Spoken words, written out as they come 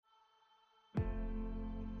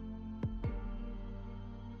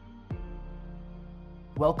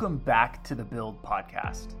Welcome back to the Build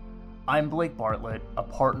Podcast. I'm Blake Bartlett, a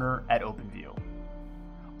partner at OpenView.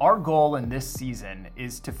 Our goal in this season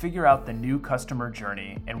is to figure out the new customer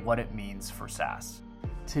journey and what it means for SaaS.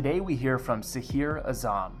 Today we hear from Sahir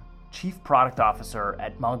Azam, Chief Product Officer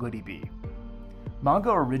at MongoDB.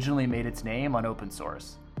 Mongo originally made its name on open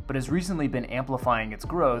source, but has recently been amplifying its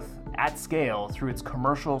growth at scale through its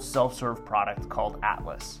commercial self-serve product called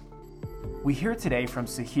Atlas. We hear today from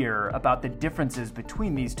Sahir about the differences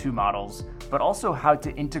between these two models, but also how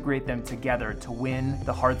to integrate them together to win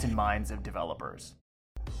the hearts and minds of developers.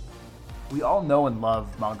 We all know and love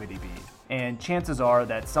MongoDB, and chances are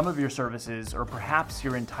that some of your services, or perhaps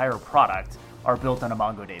your entire product, are built on a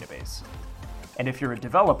Mongo database. And if you're a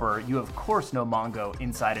developer, you of course know Mongo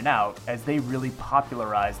inside and out, as they really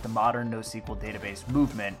popularized the modern NoSQL database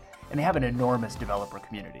movement, and they have an enormous developer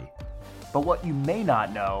community. But what you may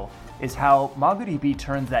not know is how MongoDB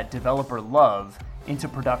turns that developer love into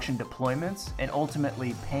production deployments and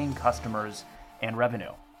ultimately paying customers and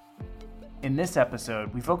revenue. In this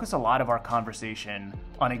episode, we focus a lot of our conversation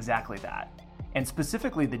on exactly that, and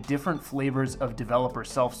specifically the different flavors of developer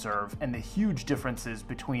self-serve and the huge differences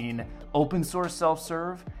between open source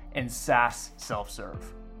self-serve and SaaS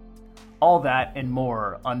self-serve. All that and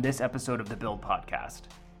more on this episode of the Build Podcast.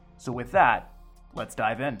 So with that, let's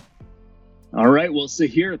dive in. All right. Well,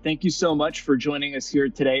 Sahir, thank you so much for joining us here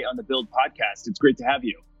today on the Build Podcast. It's great to have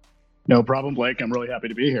you. No problem, Blake. I'm really happy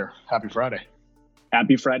to be here. Happy Friday.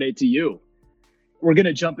 Happy Friday to you. We're going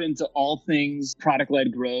to jump into all things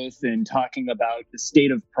product-led growth and talking about the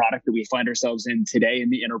state of product that we find ourselves in today in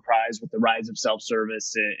the enterprise with the rise of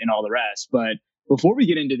self-service and all the rest. But before we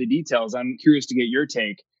get into the details, I'm curious to get your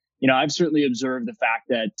take. I've certainly observed the fact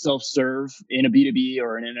that self-serve in a B2B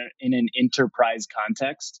or in an enterprise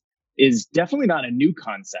context is definitely not a new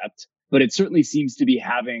concept, but it certainly seems to be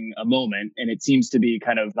having a moment, and it seems to be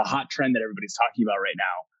kind of the hot trend that everybody's talking about right now.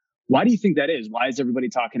 Why do you think that is? Why is everybody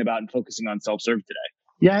talking about and focusing on self-serve today?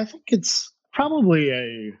 Yeah, I think it's probably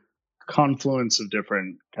a confluence of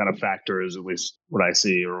different kind of factors, at least what I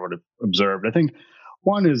see or what I've observed. I think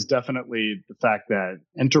one is definitely the fact that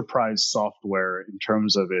enterprise software, in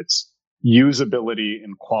terms of its usability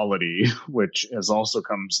and quality, which has also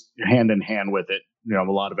comes hand in hand with it, a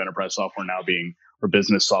lot of enterprise software now or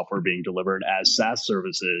business software being delivered as SaaS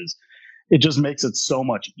services, it just makes it so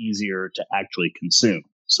much easier to actually consume.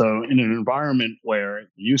 So in an environment where it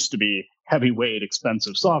used to be heavyweight,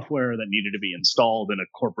 expensive software that needed to be installed in a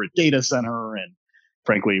corporate data center and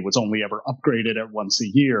frankly was only ever upgraded at once a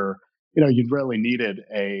year, you really needed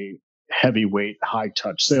a heavyweight,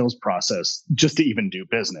 high-touch sales process just to even do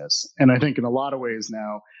business. And I think in a lot of ways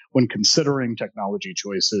now, when considering technology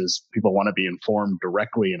choices, people want to be informed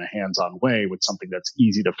directly in a hands-on way with something that's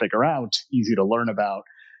easy to figure out, easy to learn about,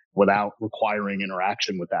 without requiring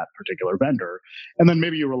interaction with that particular vendor. And then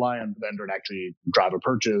maybe you rely on the vendor to actually drive a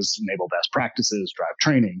purchase, enable best practices, drive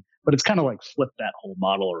training. But it's kind of like flip that whole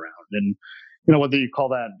model around. And, whether you call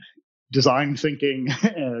that design thinking,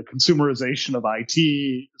 consumerization of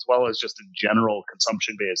IT, as well as just in general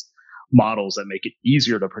consumption-based models that make it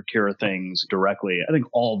easier to procure things directly, I think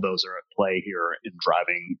all of those are at play here in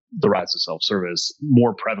driving the rise of self-service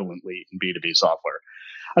more prevalently in B2B software.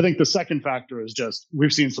 I think the second factor is just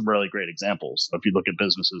we've seen some really great examples. If you look at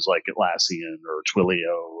businesses like Atlassian or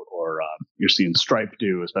Twilio, or you're seeing Stripe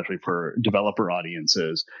do, especially for developer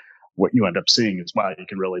audiences, what you end up seeing is, wow, you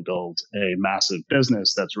can really build a massive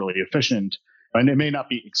business that's really efficient. And it may not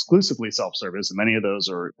be exclusively self-service, and many of those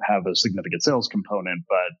have a significant sales component,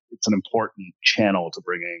 but it's an important channel to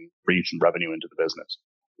bringing reach and revenue into the business.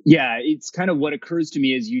 Yeah, it's kind of what occurs to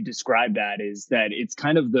me as you describe that is that it's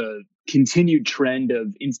kind of the continued trend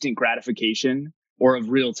of instant gratification or of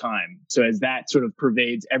real time. So as that sort of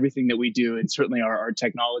pervades everything that we do and certainly our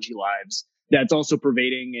technology lives, that's also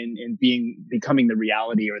pervading and becoming the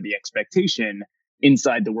reality or the expectation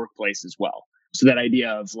inside the workplace as well. So that idea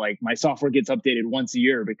of like my software gets updated once a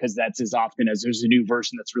year because that's as often as there's a new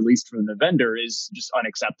version that's released from the vendor is just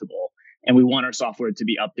unacceptable. And we want our software to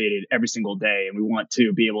be updated every single day. And we want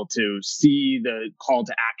to be able to see the call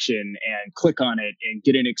to action and click on it and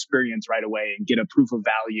get an experience right away and get a proof of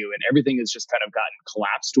value. And everything has just kind of gotten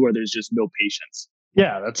collapsed to where there's just no patience.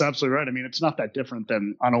 Yeah, that's absolutely right. I mean, it's not that different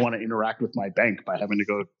than I don't want to interact with my bank by having to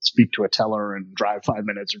go speak to a teller and drive 5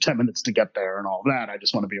 minutes or 10 minutes to get there and all that. I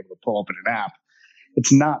just want to be able to pull up in an app.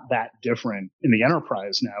 It's not that different in the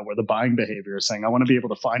enterprise now, where the buying behavior is saying, I want to be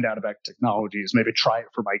able to find out about technologies, maybe try it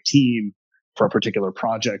for my team for a particular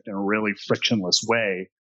project in a really frictionless way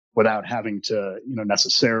without having to,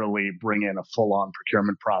 necessarily bring in a full-on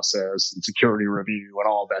procurement process and security review and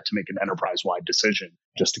all that to make an enterprise-wide decision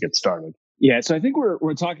just to get started. Yeah, so I think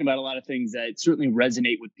we're talking about a lot of things that certainly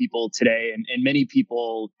resonate with people today, and many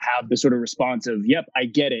people have the sort of response of, "Yep, I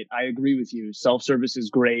get it. I agree with you. Self-service is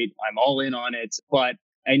great. I'm all in on it, but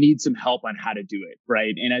I need some help on how to do it."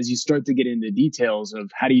 Right? And as you start to get into details of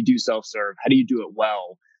how do you do self-serve, how do you do it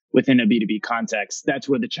well within a B2B context, that's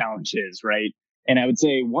where the challenge is, right? And I would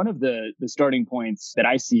say one of the starting points that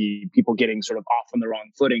I see people getting sort of off on the wrong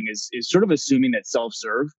footing is sort of assuming that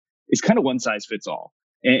self-serve is kind of one size fits all.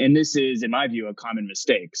 And this is, in my view, a common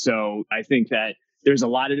mistake. So I think that there's a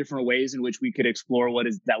lot of different ways in which we could explore what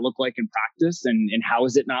does that look like in practice and how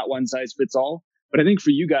is it not one size fits all. But I think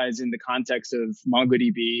for you guys in the context of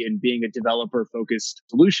MongoDB and being a developer focused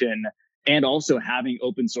solution and also having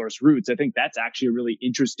open source roots, I think that's actually a really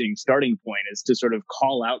interesting starting point is to sort of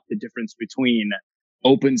call out the difference between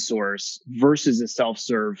open source versus a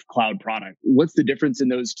self-serve cloud product. What's the difference in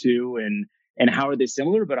those two and how are they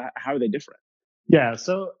similar, but how are they different? Yeah,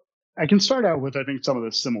 so I can start out with, I think, some of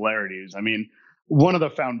the similarities. I mean, one of the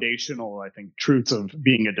foundational, I think, truths of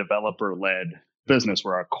being a developer-led business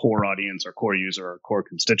where our core audience, our core user, our core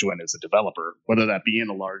constituent is a developer, whether that be in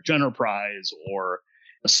a large enterprise or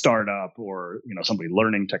a startup or, somebody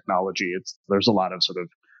learning technology, there's a lot of sort of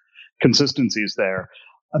consistencies there.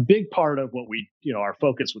 A big part of what our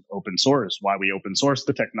focus with open source, why we open source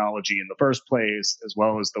the technology in the first place, as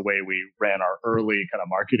well as the way we ran our early kind of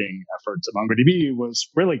marketing efforts at MongoDB was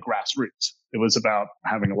really grassroots. It was about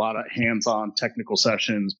having a lot of hands-on technical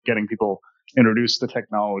sessions, getting people introduced to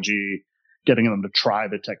technology, getting them to try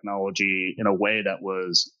the technology in a way that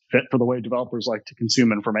was fit for the way developers like to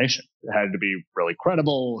consume information. It had to be really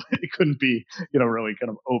credible. It couldn't be, really kind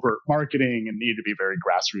of overt marketing and needed to be very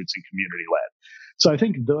grassroots and community led. So I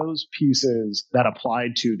think those pieces that apply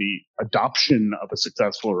to the adoption of a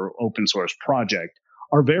successful or open source project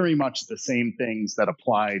are very much the same things that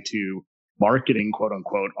apply to marketing, quote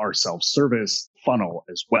unquote, our self-service funnel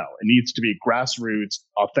as well. It needs to be grassroots,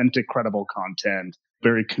 authentic, credible content,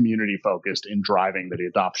 very community focused in driving the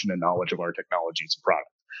adoption and knowledge of our technologies and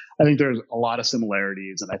products. I think there's a lot of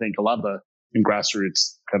similarities, and I think a lot of the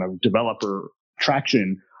grassroots kind of developer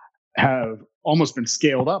traction have almost been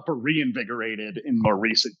scaled up or reinvigorated in more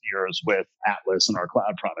recent years with Atlas and our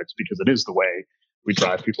cloud products, because it is the way we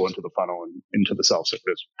drive people into the funnel and into the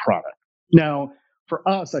self-service product. Now, for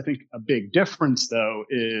us, I think a big difference, though,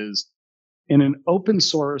 is in an open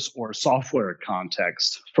source or software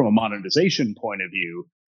context, from a monetization point of view,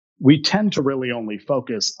 we tend to really only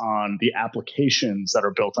focus on the applications that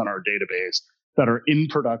are built on our database that are in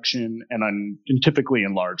production and typically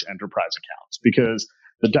in large enterprise accounts, because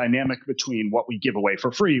the dynamic between what we give away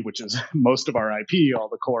for free, which is most of our IP, all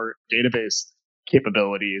the core database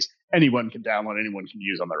capabilities, anyone can download, anyone can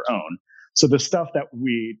use on their own. So the stuff that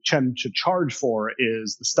we tend to charge for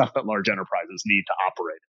is the stuff that large enterprises need to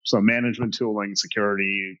operate. So management tooling,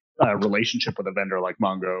 security, relationship with a vendor like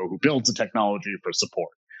Mongo who builds the technology for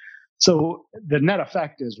support. So the net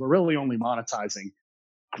effect is we're really only monetizing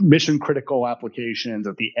mission critical applications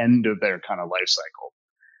at the end of their kind of life cycle.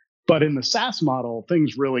 But in the SaaS model,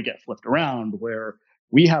 things really get flipped around where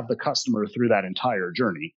we have the customer through that entire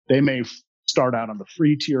journey. They may start out on the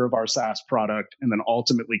free tier of our SaaS product and then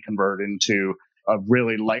ultimately convert into a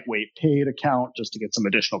really lightweight paid account just to get some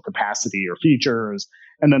additional capacity or features.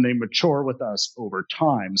 And then they mature with us over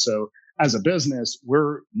time. So as a business,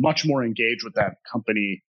 we're much more engaged with that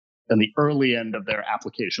company than the early end of their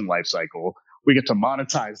application lifecycle. We get to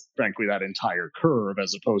monetize, frankly, that entire curve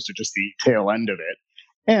as opposed to just the tail end of it.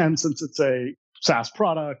 And since it's a SaaS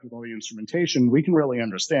product with all the instrumentation, we can really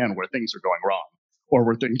understand where things are going wrong or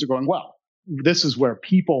where things are going well. This is where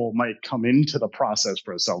people might come into the process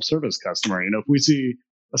for a self-service customer. If we see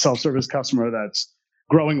a self-service customer that's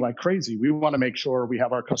growing like crazy, we want to make sure we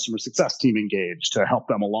have our customer success team engaged to help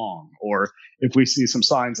them along. Or if we see some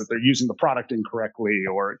signs that they're using the product incorrectly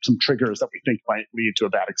or some triggers that we think might lead to a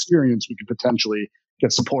bad experience, we could potentially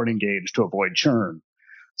get support engaged to avoid churn.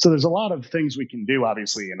 So there's a lot of things we can do,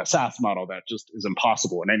 obviously, in a SaaS model that just is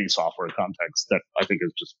impossible in any software context that I think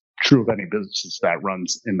is just true of any business that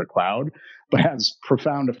runs in the cloud, but has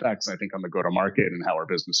profound effects, I think, on the go-to-market and how our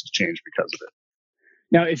business has changed because of it.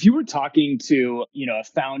 Now, if you were talking to, a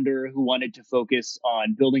founder who wanted to focus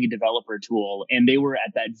on building a developer tool and they were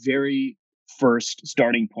at that very first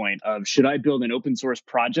starting point of, should I build an open source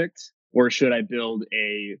project or should I build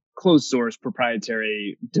a closed source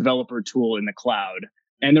proprietary developer tool in the cloud?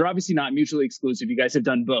 And they're obviously not mutually exclusive. You guys have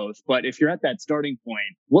done both. But if you're at that starting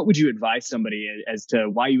point, what would you advise somebody as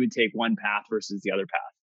to why you would take one path versus the other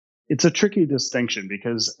path? It's a tricky distinction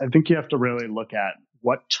because I think you have to really look at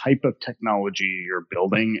what type of technology you're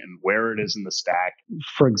building and where it is in the stack.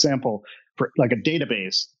 For example, for like a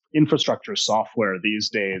database, infrastructure software these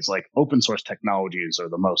days, like open source technologies are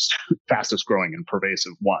the most fastest growing and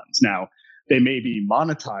pervasive ones. Now, they may be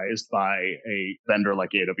monetized by a vendor like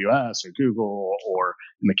AWS or Google, or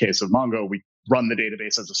in the case of Mongo, we run the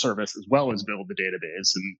database as a service as well as build the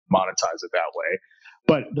database and monetize it that way.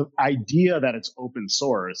 But the idea that it's open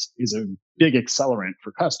source is a big accelerant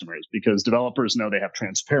for customers because developers know they have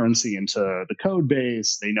transparency into the code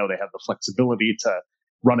base. They know they have the flexibility to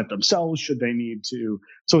run it themselves should they need to.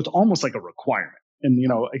 So it's almost like a requirement. And,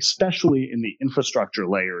 especially in the infrastructure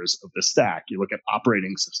layers of the stack, you look at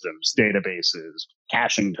operating systems, databases,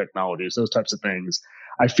 caching technologies, those types of things.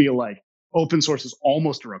 I feel like open source is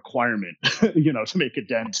almost a requirement, to make a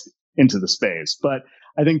dent into the space. But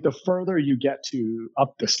I think the further you get to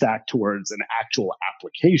up the stack towards an actual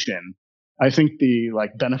application, I think the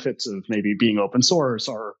benefits of maybe being open source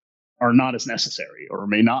are not as necessary, or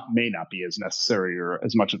may not be as necessary or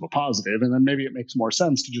as much of a positive. And then maybe it makes more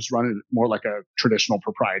sense to just run it more like a traditional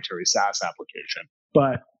proprietary SaaS application.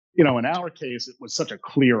 But, in our case, it was such a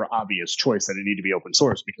clear, obvious choice that it needed to be open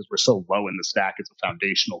source because we're so low in the stack as a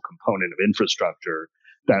foundational component of infrastructure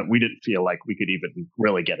that we didn't feel like we could even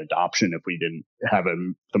really get adoption if we didn't have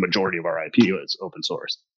the majority of our IP as open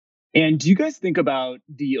source. And do you guys think about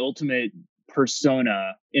the ultimate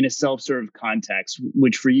persona in a self-serve context,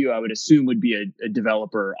 which for you, I would assume would be a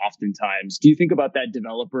developer oftentimes? Do you think about that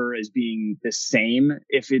developer as being the same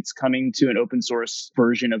if it's coming to an open source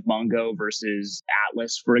version of Mongo versus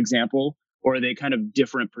Atlas, for example? Or are they kind of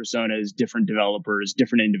different personas, different developers,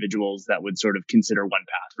 different individuals that would sort of consider one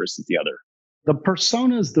path versus the other? The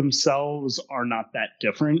personas themselves are not that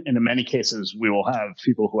different. And in many cases, we will have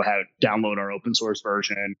people who download our open source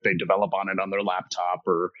version. They develop on it on their laptop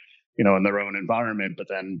or in their own environment, but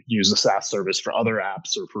then use the SaaS service for other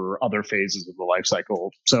apps or for other phases of the lifecycle.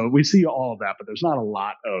 So we see all of that, but there's not a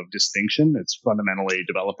lot of distinction. It's fundamentally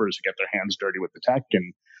developers who get their hands dirty with the tech,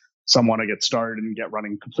 and some want to get started and get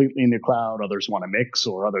running completely in the cloud. Others want to mix,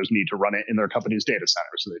 or others need to run it in their company's data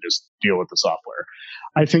center. So they just deal with the software.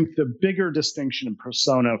 I think the bigger distinction in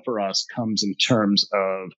persona for us comes in terms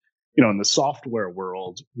of, in the software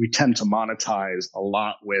world, we tend to monetize a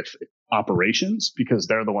lot with operations because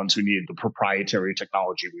they're the ones who need the proprietary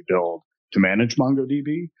technology we build to manage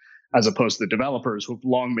MongoDB, as opposed to the developers who've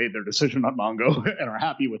long made their decision on Mongo and are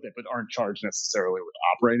happy with it, but aren't charged necessarily with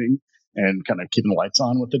operating and kind of keeping the lights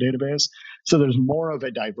on with the database. So there's more of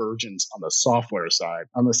a divergence on the software side.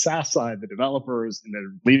 On the SaaS side, the developers and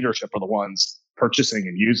their leadership are the ones purchasing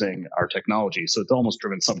and using our technology. So it's almost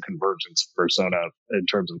driven some convergence of persona in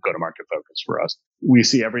terms of go-to-market focus for us. We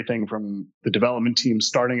see everything from the development team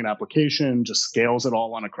starting an application, just scales it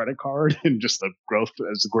all on a credit card, and just the growth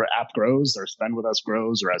as the app grows, their spend with us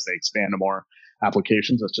grows, or as they expand to more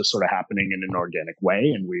applications, it's just sort of happening in an organic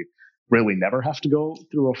way. And we really never have to go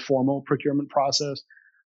through a formal procurement process.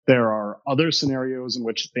 There are other scenarios in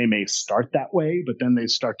which they may start that way, but then they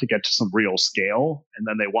start to get to some real scale, and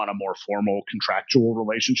then they want a more formal contractual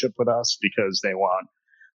relationship with us because they want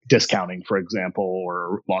discounting, for example,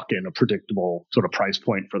 or lock in a predictable sort of price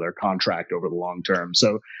point for their contract over the long term.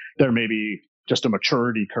 So there may be just a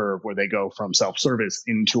maturity curve where they go from self-service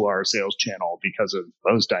into our sales channel because of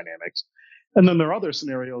those dynamics. And then there are other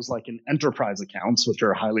scenarios like in enterprise accounts, which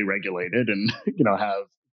are highly regulated and have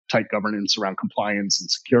tight governance around compliance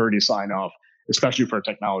and security sign-off, especially for a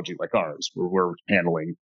technology like ours, where we're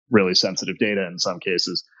handling really sensitive data in some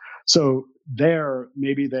cases. So there,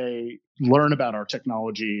 maybe they learn about our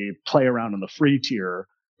technology, play around in the free tier,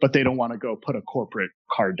 but they don't want to go put a corporate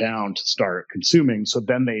card down to start consuming. So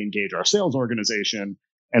then they engage our sales organization,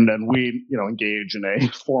 and then we, engage in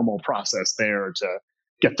a formal process there to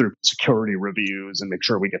get through security reviews and make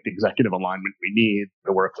sure we get the executive alignment we need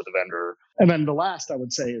to work with the vendor. And then the last I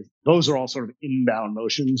would say is those are all sort of inbound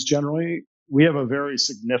motions generally. We have a very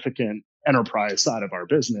significant enterprise side of our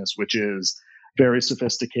business, which is very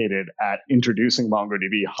sophisticated at introducing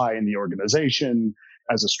MongoDB high in the organization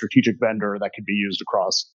as a strategic vendor that could be used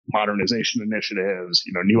across modernization initiatives,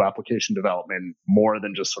 new application development, more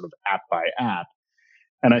than just sort of app by app.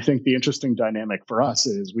 And I think the interesting dynamic for us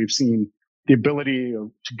is we've seen the ability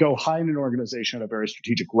to go high in an organization at a very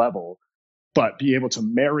strategic level, but be able to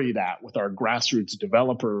marry that with our grassroots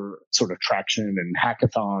developer sort of traction and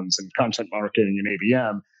hackathons and content marketing and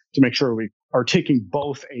ABM to make sure we are taking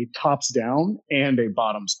both a tops down and a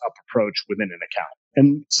bottoms up approach within an account.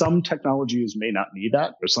 And some technologies may not need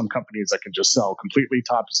that. There's some companies that can just sell completely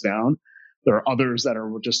tops down. There are others that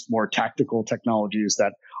are just more tactical technologies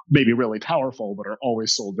that may be really powerful, but are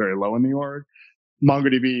always sold very low in the org.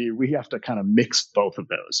 MongoDB, we have to kind of mix both of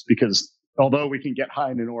those because although we can get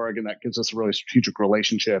high in an org and that gives us a really strategic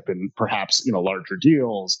relationship and perhaps, larger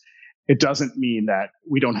deals, it doesn't mean that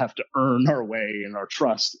we don't have to earn our way and our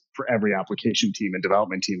trust for every application team and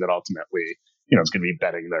development team that ultimately, is going to be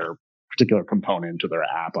betting their particular component to their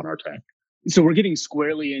app on our tech. So we're getting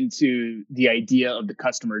squarely into the idea of the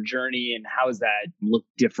customer journey and how does that look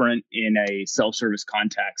different in a self-service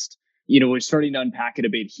context. We're starting to unpack it a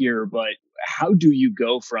bit here, but how do you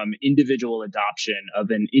go from individual adoption of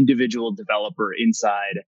an individual developer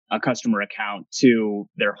inside a customer account to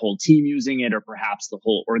their whole team using it, or perhaps the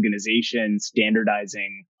whole organization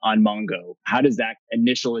standardizing on Mongo? How does that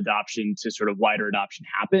initial adoption to sort of wider adoption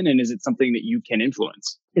happen? And is it something that you can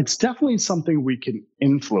influence? It's definitely something we can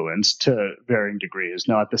influence to varying degrees.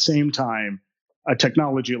 Now, at the same time, a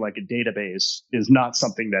technology like a database is not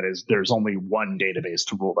something that there's only one database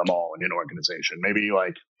to rule them all in an organization. Maybe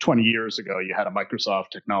like 20 years ago, you had a Microsoft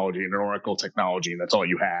technology and an Oracle technology, and that's all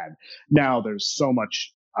you had. Now there's so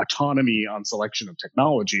much autonomy on selection of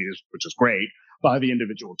technologies, which is great, by the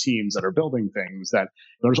individual teams that are building things, that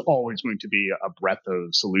there's always going to be a breadth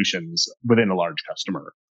of solutions within a large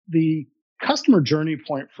customer. The customer journey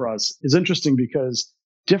point for us is interesting because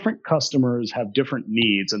different customers have different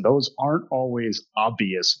needs, and those aren't always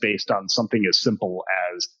obvious based on something as simple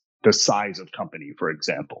as the size of company, for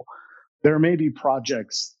example. There may be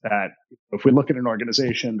projects that, if we look at an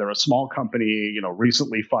organization, they're a small company,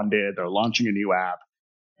 recently funded, they're launching a new app.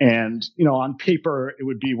 And, on paper, it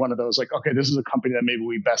would be one of those like, okay, this is a company that maybe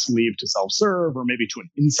we best leave to self-serve or maybe to an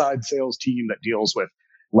inside sales team that deals with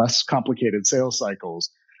less complicated sales cycles.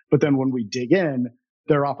 But then when we dig in,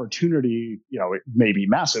 their opportunity, it may be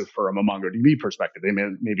massive from a MongoDB perspective. They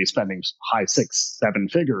may be spending high 6-7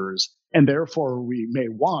 figures. And therefore, we may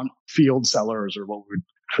want field sellers, or what we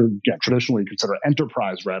would traditionally consider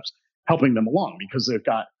enterprise reps, helping them along because they've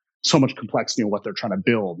got so much complexity in what they're trying to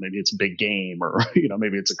build. Maybe it's a big game, or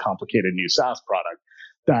maybe it's a complicated new SaaS product,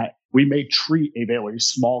 that we may treat a very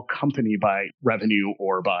small company by revenue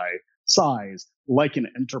or by size like an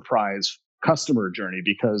enterprise customer journey,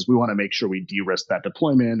 because we want to make sure we de-risk that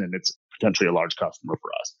deployment and it's potentially a large customer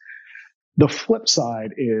for us. The flip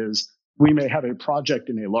side is we may have a project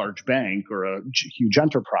in a large bank or a huge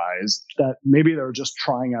enterprise that maybe they're just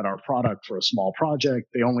trying out our product for a small project.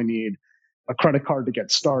 They only need a credit card to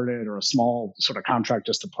get started or a small sort of contract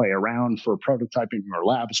just to play around for prototyping or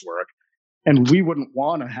labs work. And we wouldn't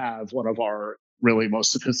want to have one of our really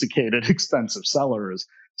most sophisticated, expensive sellers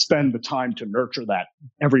spend the time to nurture that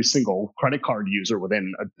every single credit card user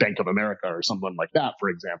within a Bank of America or something like that, for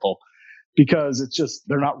example, because it's just,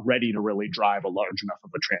 they're not ready to really drive a large enough of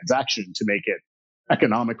a transaction to make it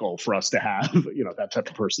economical for us to have, that type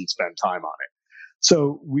of person spend time on it.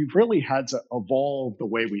 So we've really had to evolve the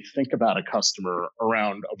way we think about a customer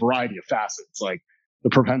around a variety of facets, like the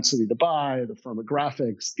propensity to buy, the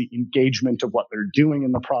firmographics, the engagement of what they're doing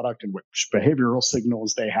in the product and which behavioral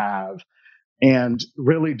signals they have, and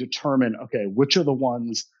really determine, okay, which are the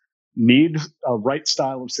ones need a right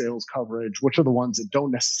style of sales coverage, which are the ones that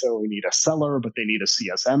don't necessarily need a seller, but they need a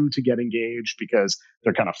CSM to get engaged because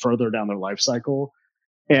they're kind of further down their life cycle.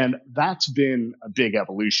 And that's been a big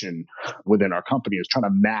evolution within our company, is trying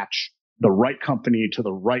to match the right company to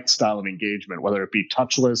the right style of engagement, whether it be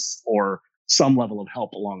touchless or some level of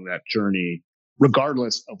help along that journey,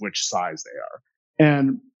 regardless of which size they are.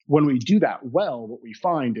 And when we do that well, what we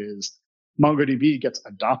find is MongoDB gets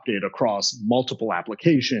adopted across multiple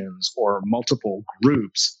applications or multiple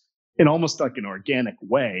groups in almost like an organic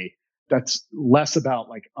way. That's less about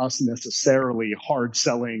like us necessarily hard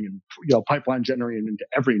selling and pipeline generating into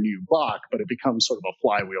every new block, but it becomes sort of a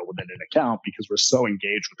flywheel within an account because we're so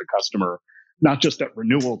engaged with the customer, not just at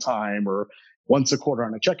renewal time or once a quarter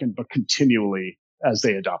on a check-in, but continually as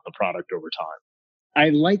they adopt the product over time. I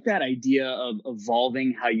like that idea of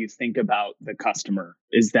evolving how you think about the customer,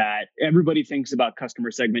 is that everybody thinks about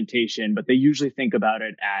customer segmentation, but they usually think about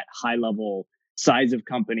it at high level, size of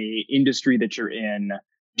company, industry that you're in,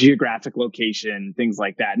 geographic location, things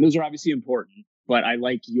like that. And those are obviously important, but I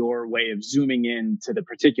like your way of zooming in to the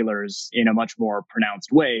particulars in a much more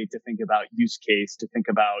pronounced way, to think about use case, to think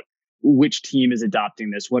about which team is adopting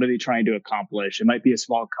this. What are they trying to accomplish? It might be a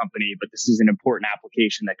small company, but this is an important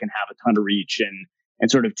application that can have a ton of reach, and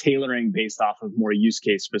sort of tailoring based off of more use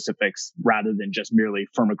case specifics rather than just merely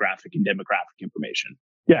firmographic and demographic information.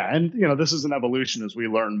 Yeah. And, this is an evolution as we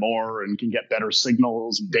learn more and can get better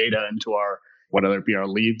signals and data into our, whether it be our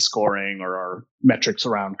lead scoring or our metrics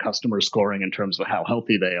around customer scoring in terms of how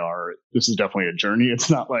healthy they are. This is definitely a journey. It's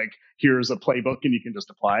not like here's a playbook and you can just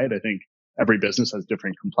apply it. I think every business has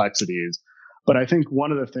different complexities. But I think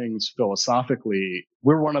one of the things philosophically,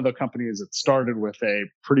 we're one of the companies that started with a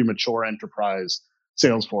pretty mature enterprise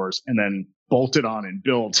sales force and then bolted on and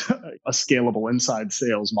built a scalable inside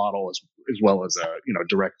sales model as well as a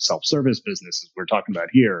direct self-service business as we're talking about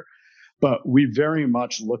here. But we very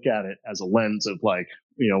much look at it as a lens of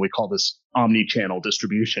we call this omni-channel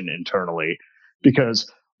distribution internally,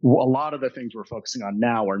 because a lot of the things we're focusing on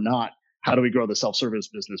now are not how do we grow the self-service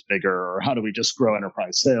business bigger, or how do we just grow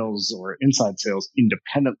enterprise sales or inside sales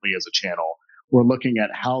independently as a channel. We're looking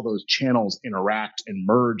at how those channels interact and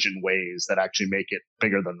merge in ways that actually make it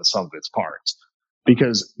bigger than the sum of its parts.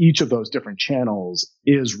 Because each of those different channels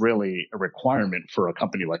is really a requirement for a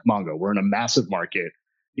company like Mongo. We're in a massive market.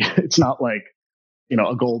 It's not like,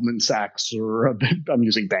 a Goldman Sachs or I'm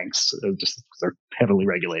using banks just because they're heavily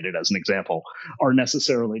regulated as an example, are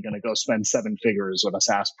necessarily going to go spend 7 figures on a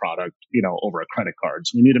SaaS product, over a credit card.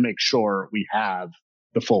 So we need to make sure we have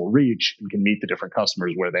the full reach and can meet the different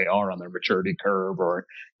customers where they are on their maturity curve or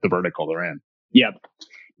the vertical they're in. Yep.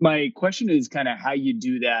 My question is kind of how you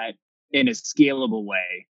do that in a scalable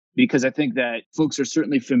way, because I think that folks are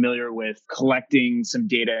certainly familiar with collecting some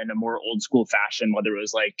data in a more old school fashion, whether it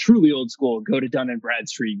was like truly old school, go to Dun &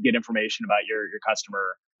 Bradstreet, get information about your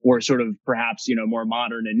customer, or sort of perhaps, more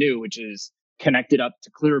modern and new, which is connected up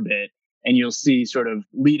to Clearbit, and you'll see sort of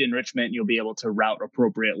lead enrichment, and you'll be able to route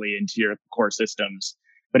appropriately into your core systems.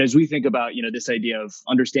 But as we think about, this idea of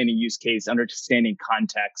understanding use case, understanding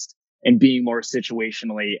context, and being more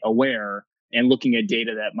situationally aware and looking at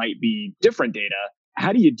data that might be different data,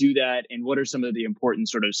 how do you do that? And what are some of the important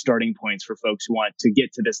sort of starting points for folks who want to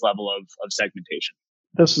get to this level of segmentation?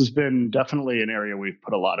 This has been definitely an area we've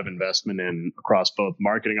put a lot of investment in across both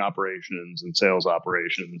marketing operations and sales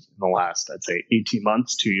operations in the last, I'd say, 18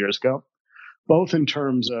 months, 2 years ago, both in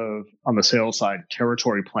terms of, on the sales side,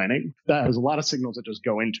 territory planning. That has a lot of signals that just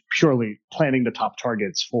go into purely planning the top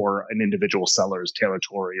targets for an individual seller's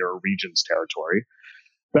territory or a region's territory.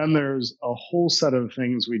 Then there's a whole set of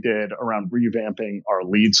things we did around revamping our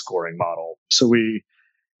lead scoring model. So we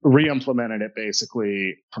re-implemented it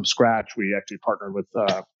basically from scratch. We actually partnered with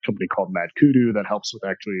a company called MadKudu that helps with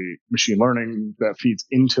actually machine learning that feeds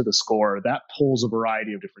into the score. That pulls a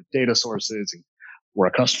variety of different data sources. We're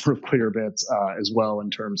a customer of Clearbit as well in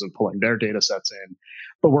terms of pulling their data sets in.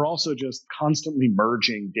 But we're also just constantly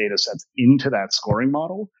merging data sets into that scoring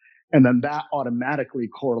model. And then that automatically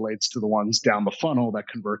correlates to the ones down the funnel that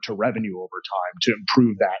convert to revenue over time to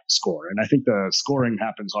improve that score. And I think the scoring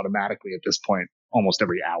happens automatically at this point. Almost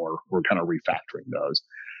every hour, we're kind of refactoring those.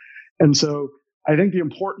 And so I think the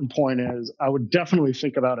important point is I would definitely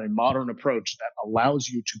think about a modern approach that allows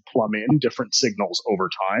you to plumb in different signals over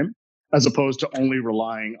time, as opposed to only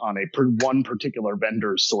relying on one particular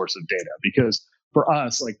vendor's source of data. Because for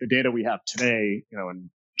us, like the data we have today, in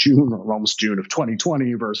June or almost June of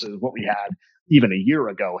 2020 versus what we had even a year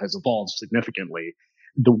ago has evolved significantly.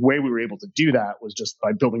 The way we were able to do that was just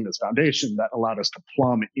by building this foundation that allowed us to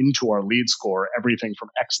plumb into our lead score everything from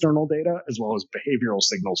external data as well as behavioral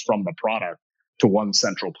signals from the product to one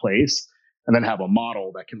central place, and then have a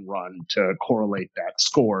model that can run to correlate that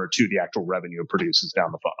score to the actual revenue it produces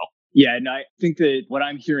down the funnel. Yeah, and I think that what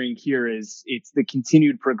I'm hearing here is it's the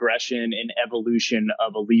continued progression and evolution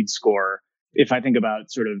of a lead score. If I think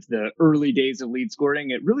about sort of the early days of lead scoring,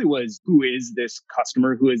 it really was, who is this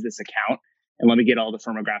customer? Who is this account? And let me get all the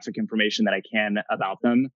firmographic information that I can about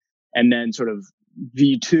them. And then sort of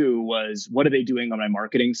V2 was, what are they doing on my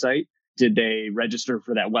marketing site? Did they register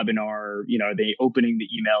for that webinar? Are they opening the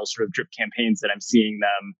email sort of drip campaigns that I'm seeing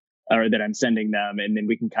them or that I'm sending them? And then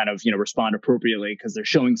we can kind of, respond appropriately because they're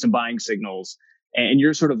showing some buying signals. And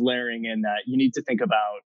you're sort of layering in that you need to think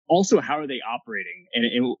about also, how are they operating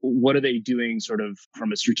and what are they doing sort of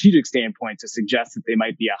from a strategic standpoint to suggest that they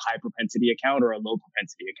might be a high propensity account or a low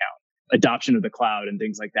propensity account? Adoption of the cloud and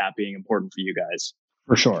things like that being important for you guys.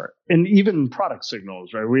 For sure. And even product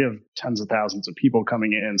signals, right? We have tens of thousands of people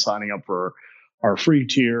coming in, signing up for our free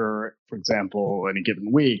tier, for example, any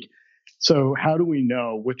given week. So how do we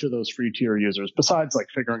know which of those free tier users, besides like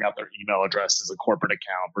figuring out their email address as a corporate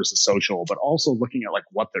account versus social, but also looking at like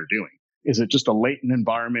what they're doing? Is it just a latent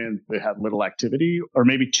environment that had little activity? Or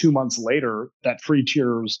maybe 2 months later, that free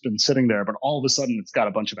tier's been sitting there, but all of a sudden it's got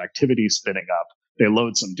a bunch of activity spinning up. They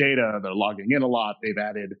load some data, they're logging in a lot, they've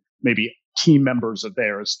added maybe team members of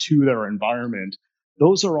theirs to their environment.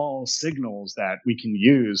 Those are all signals that we can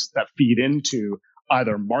use that feed into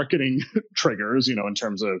either marketing triggers, in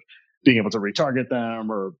terms of being able to retarget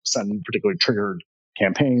them or send particularly triggered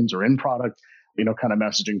campaigns or in product, kind of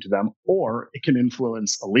messaging to them, or it can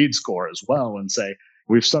influence a lead score as well and say,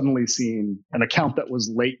 we've suddenly seen an account that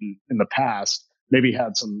was latent in the past maybe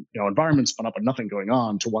had some, environment spun up and nothing going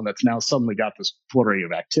on, to one that's now suddenly got this flurry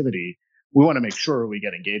of activity. We want to make sure we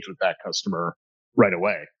get engaged with that customer right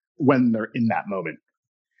away when they're in that moment.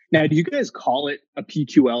 Now, do you guys call it a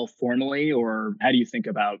PQL formally, or how do you think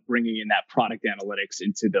about bringing in that product analytics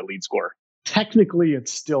into the lead score? Technically,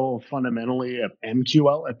 it's still fundamentally an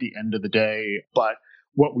MQL at the end of the day, but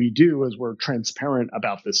what we do is we're transparent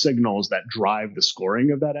about the signals that drive the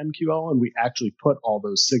scoring of that MQL, and we actually put all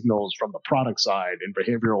those signals from the product side and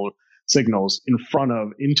behavioral signals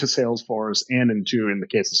into Salesforce and in the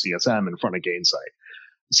case of CSM, in front of Gainsight.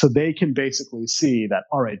 So they can basically see that,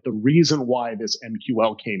 all right, the reason why this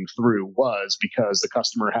MQL came through was because the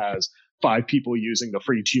customer has 5 people using the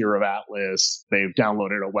free tier of Atlas. They've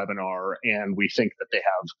downloaded a webinar, and we think that they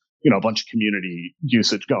have, a bunch of community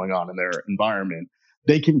usage going on in their environment.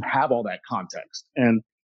 They can have all that context. And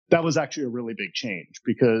that was actually a really big change,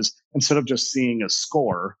 because instead of just seeing a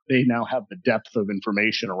score, they now have the depth of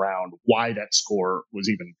information around why that score was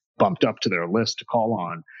even bumped up to their list to call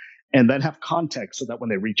on, and then have context so that when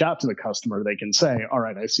they reach out to the customer, they can say, all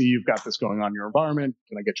right, I see you've got this going on in your environment.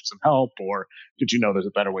 Can I get you some help? Or did you know there's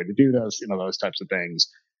a better way to do this? Those types of things.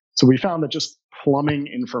 So we found that just plumbing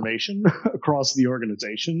information across the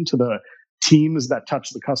organization to the teams that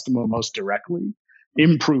touch the customer most directly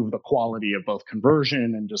improve the quality of both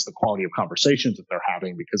conversion and just the quality of conversations that they're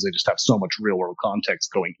having, because they just have so much real world context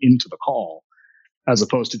going into the call, as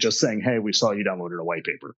opposed to just saying, hey, we saw you downloaded a white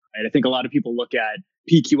paper. And I think a lot of people look at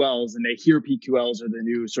PQLs and they hear PQLs are the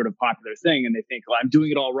new sort of popular thing, and they think, well, I'm doing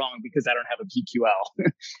it all wrong because I don't have a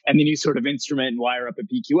PQL. And then you sort of instrument and wire up a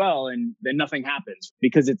PQL, and then nothing happens,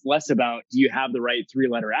 because it's less about, do you have the right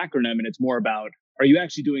 3-letter acronym? And it's more about, are you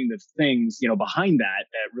actually doing the things, behind that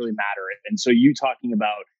really matter? And so you talking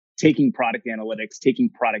about taking product analytics, taking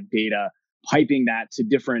product data, piping that to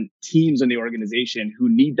different teams in the organization who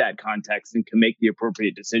need that context and can make the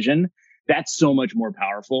appropriate decision. That's so much more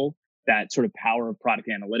powerful, that sort of power of product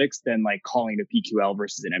analytics, than like calling it a PQL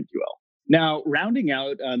versus an MQL. Now, rounding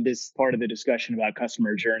out this part of the discussion about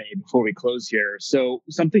customer journey before we close here. So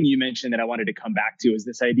something you mentioned that I wanted to come back to is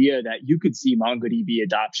this idea that you could see MongoDB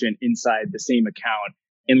adoption inside the same account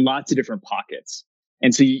in lots of different pockets.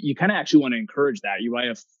 And so you kind of actually want to encourage that. You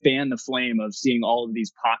want to fan the flame of seeing all of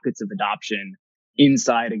these pockets of adoption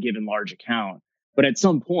inside a given large account. But at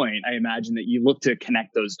some point, I imagine that you look to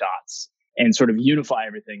connect those dots and sort of unify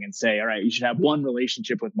everything and say, all right, you should have one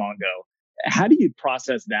relationship with Mongo. How do you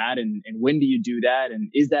process that? And when do you do that? And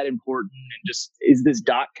is that important? And just, is this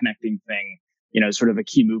dot connecting thing, sort of a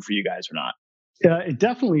key move for you guys or not? Yeah, it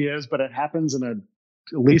definitely is, but it happens in at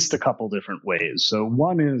least a couple different ways. So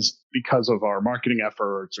one is because of our marketing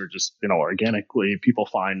efforts, or just, organically, people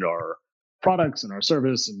find our products and our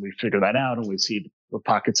service, and we figure that out, and we see the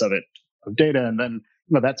pockets of data. And then,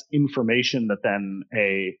 that's information that then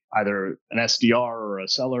either an SDR or a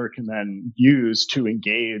seller can then use to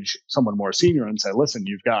engage someone more senior and say, listen,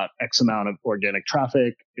 you've got X amount of organic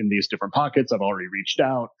traffic in these different pockets. I've already reached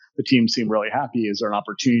out. The team seem really happy. Is there an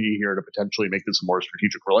opportunity here to potentially make this a more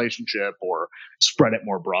strategic relationship or spread it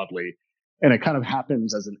more broadly? And it kind of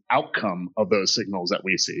happens as an outcome of those signals that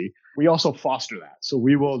we see. We also foster that. So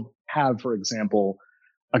we will have, for example,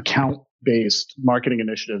 account-based marketing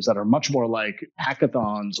initiatives that are much more like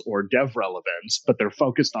hackathons or DevRel events, but they're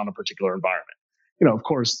focused on a particular environment. Of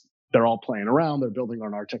course, they're all playing around, they're building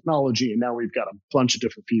on our technology, and now we've got a bunch of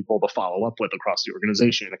different people to follow up with across the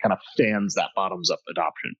organization, and it kind of fans that bottoms-up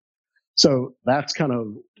adoption. So that's kind of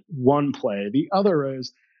one play. The other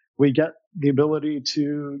is we get the ability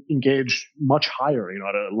to engage much higher,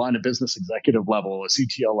 at a line of business executive level, a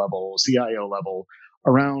CTO level, CIO level,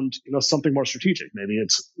 around something more strategic. Maybe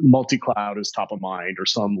it's multi-cloud is top of mind, or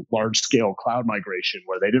some large-scale cloud migration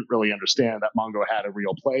where they didn't really understand that Mongo had a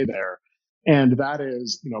real play there. And that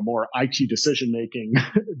is, more IT decision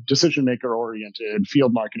maker oriented,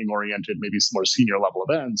 field marketing oriented, maybe some more senior level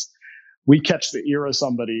events. We catch the ear of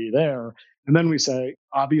somebody there, and then we say,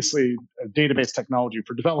 obviously, a database technology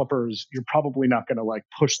for developers, you're probably not going to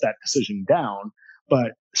push that decision down,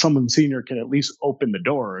 but someone senior can at least open the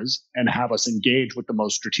doors and have us engage with the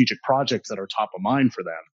most strategic projects that are top of mind for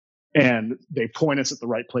them. And they point us at the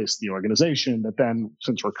right place in the organization that then,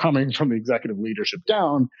 since we're coming from the executive leadership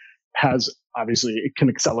down, it can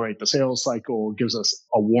accelerate the sales cycle, gives us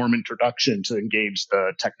a warm introduction to engage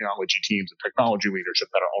the technology teams and technology leadership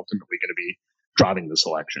that are ultimately going to be driving the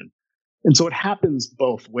selection. And so it happens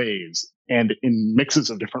both ways, and in mixes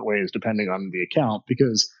of different ways depending on the account,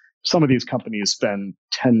 because some of these companies spend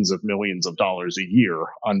tens of millions of dollars a year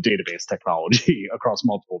on database technology across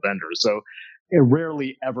multiple vendors. So it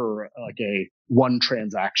rarely ever one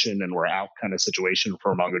transaction and we're out kind of situation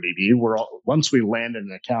for MongoDB. Once we land in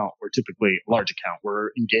an account, we're typically a large account.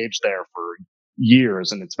 We're engaged there for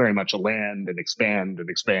years, and it's very much a land and expand and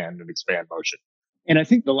expand and expand motion. And I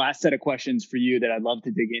think the last set of questions for you that I'd love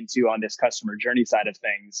to dig into on this customer journey side of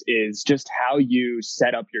things is just how you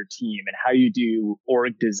set up your team and how you do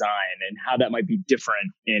org design and how that might be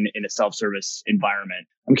different in a self-service environment.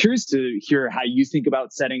 I'm curious to hear how you think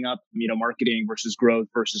about setting up, marketing versus growth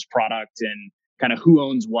versus product and kind of who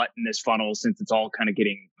owns what in this funnel, since it's all kind of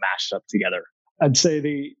getting mashed up together. I'd say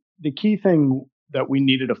the key thing that we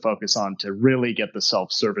needed to focus on to really get the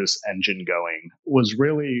self-service engine going was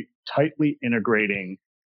really tightly integrating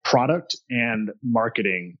product and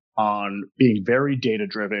marketing on being very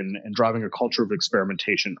data-driven and driving a culture of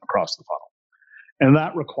experimentation across the funnel. And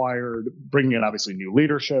that required bringing in obviously new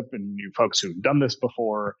leadership and new folks who've done this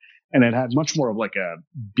before. And it had much more of like a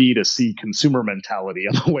B2C consumer mentality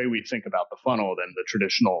of the way we think about the funnel than the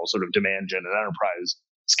traditional sort of demand gen and enterprise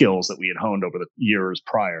skills that we had honed over the years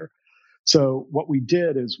prior. So what we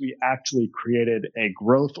did is we actually created a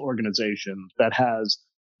growth organization that has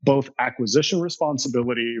both acquisition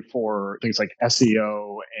responsibility for things like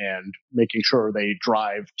SEO and making sure they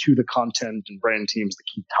drive to the content and brand teams the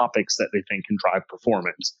key topics that they think can drive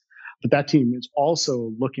performance. But that team is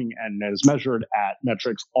also looking and is measured at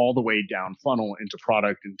metrics all the way down funnel into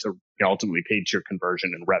product, into ultimately paid tier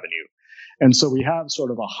conversion and revenue. And so we have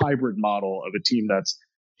sort of a hybrid model of a team that's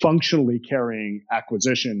functionally carrying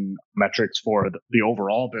acquisition metrics for the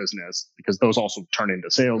overall business, because those also turn into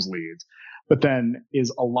sales leads, but then is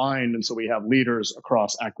aligned. And so we have leaders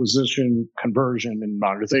across acquisition, conversion, and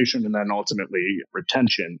monetization, and then ultimately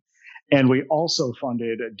retention. And we also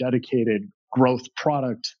funded a dedicated growth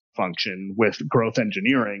product function with growth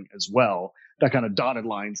engineering as well, that kind of dotted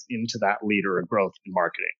lines into that leader of growth and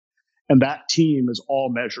marketing. And that team is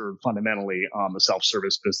all measured fundamentally on the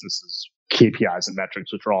self-service businesses KPIs and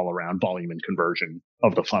metrics, which are all around volume and conversion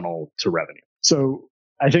of the funnel to revenue. So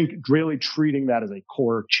I think really treating that as a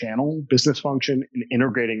core channel business function and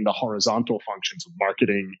integrating the horizontal functions of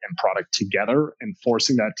marketing and product together and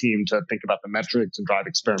forcing that team to think about the metrics and drive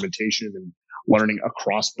experimentation and learning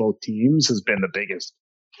across both teams has been the biggest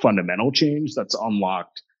fundamental change that's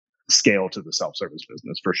unlocked scale to the self-service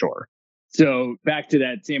business for sure. So back to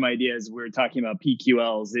that same idea as we were talking about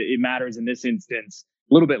PQLs, it matters in this instance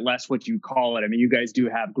a little bit less what you call it. I mean, you guys do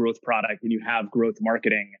have growth product and you have growth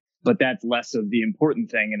marketing, but that's less of the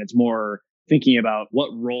important thing. And it's more thinking about what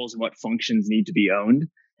roles and what functions need to be owned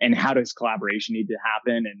and how does collaboration need to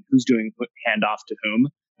happen and who's doing handoff to whom.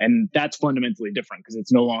 And that's fundamentally different because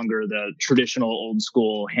it's no longer the traditional old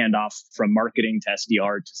school handoff from marketing to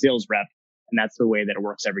SDR to sales rep. And that's the way that it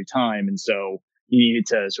works every time. And so you need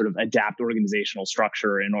to sort of adapt organizational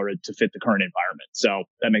structure in order to fit the current environment. So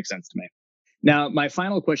that makes sense to me. Now, my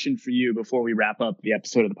final question for you before we wrap up the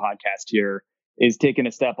episode of the podcast here is taking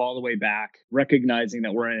a step all the way back, recognizing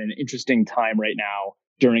that we're in an interesting time right now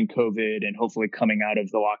during COVID and hopefully coming out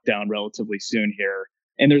of the lockdown relatively soon here.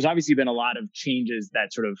 And there's obviously been a lot of changes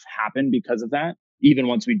that sort of happen because of that, even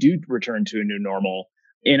once we do return to a new normal.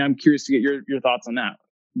 And I'm curious to get your thoughts on that.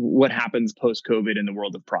 What happens post-COVID in the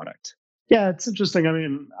world of product? Yeah, it's interesting. I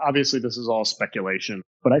mean, obviously this is all speculation,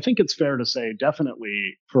 but I think it's fair to say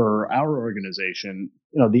definitely for our organization,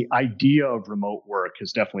 the idea of remote work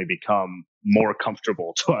has definitely become more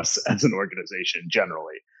comfortable to us as an organization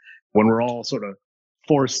generally. When we're all sort of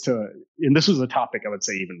forced to, and this was a topic I would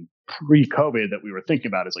say even pre-COVID that we were thinking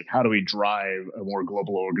about, is like, how do we drive a more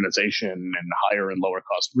global organization and hire in lower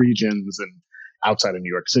cost regions and outside of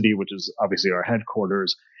New York City, which is obviously our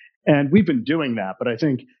headquarters. And we've been doing that, but I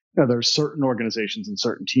think there's certain organizations and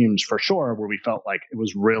certain teams for sure where we felt like it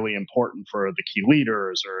was really important for the key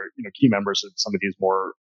leaders or key members of some of these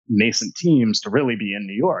more nascent teams to really be in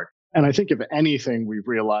New York. And I think if anything, we've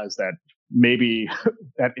realized that maybe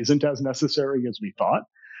that isn't as necessary as we thought.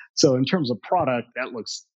 So in terms of product, that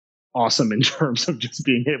looks awesome in terms of just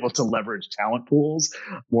being able to leverage talent pools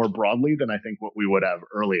more broadly than I think what we would have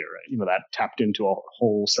earlier. That tapped into a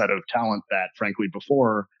whole set of talent that frankly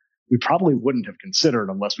before we probably wouldn't have considered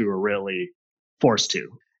unless we were really forced to.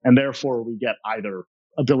 And therefore we get either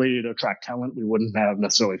ability to attract talent we wouldn't have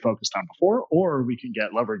necessarily focused on before, or we can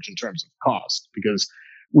get leverage in terms of cost, because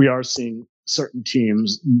we are seeing certain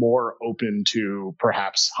teams more open to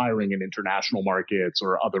perhaps hiring in international markets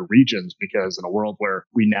or other regions, because in a world where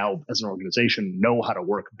we now as an organization know how to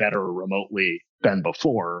work better remotely than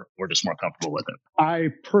before, we're just more comfortable with it. I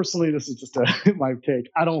personally, this is just my take.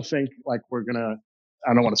 I don't think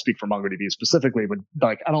I don't want to speak for MongoDB specifically,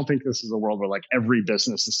 but I don't think this is a world where every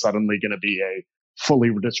business is suddenly going to be a fully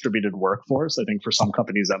distributed workforce. I think for some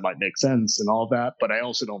companies that might make sense and all that, but I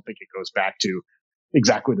also don't think it goes back to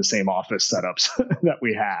exactly the same office setups that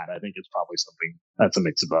we had. I think it's probably something that's a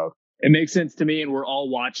mix of both. It makes sense to me, and we're all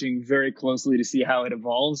watching very closely to see how it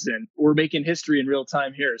evolves, and we're making history in real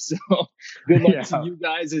time here. So good luck to you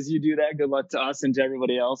guys as you do that. Good luck to us and to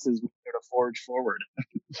everybody else as we sort of forge forward.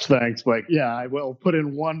 Thanks, Blake. Yeah, I will put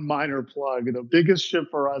in one minor plug. The biggest shift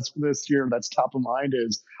for us this year that's top of mind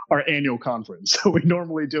is our annual conference. So we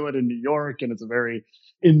normally do it in New York, and it's a very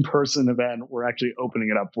in-person event. We're actually opening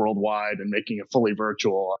it up worldwide and making it fully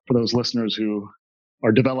virtual. For those listeners who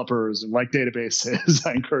are developers and like databases,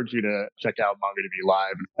 I encourage you to check out MongoDB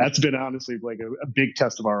Live. That's been honestly like a big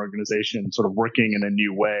test of our organization, sort of working in a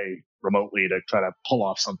new way remotely to try to pull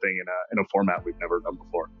off something in a format we've never done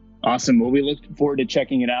before. Awesome. Well, we look forward to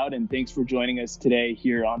checking it out, and thanks for joining us today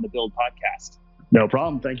here on the Build Podcast. No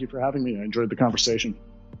problem. Thank you for having me. I enjoyed the conversation.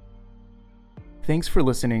 Thanks for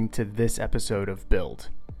listening to this episode of Build.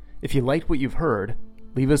 If you liked what you've heard,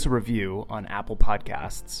 leave us a review on Apple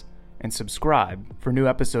Podcasts and subscribe for new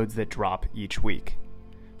episodes that drop each week.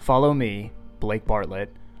 Follow me, Blake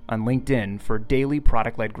Bartlett, on LinkedIn for daily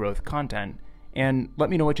product-led growth content, and let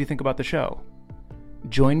me know what you think about the show.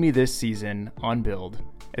 Join me this season on Build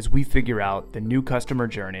as we figure out the new customer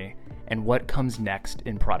journey and what comes next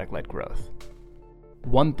in product-led growth.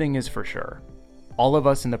 One thing is for sure, all of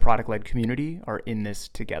us in the product-led community are in this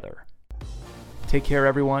together. Take care,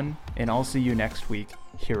 everyone, and I'll see you next week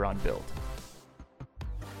here on Build.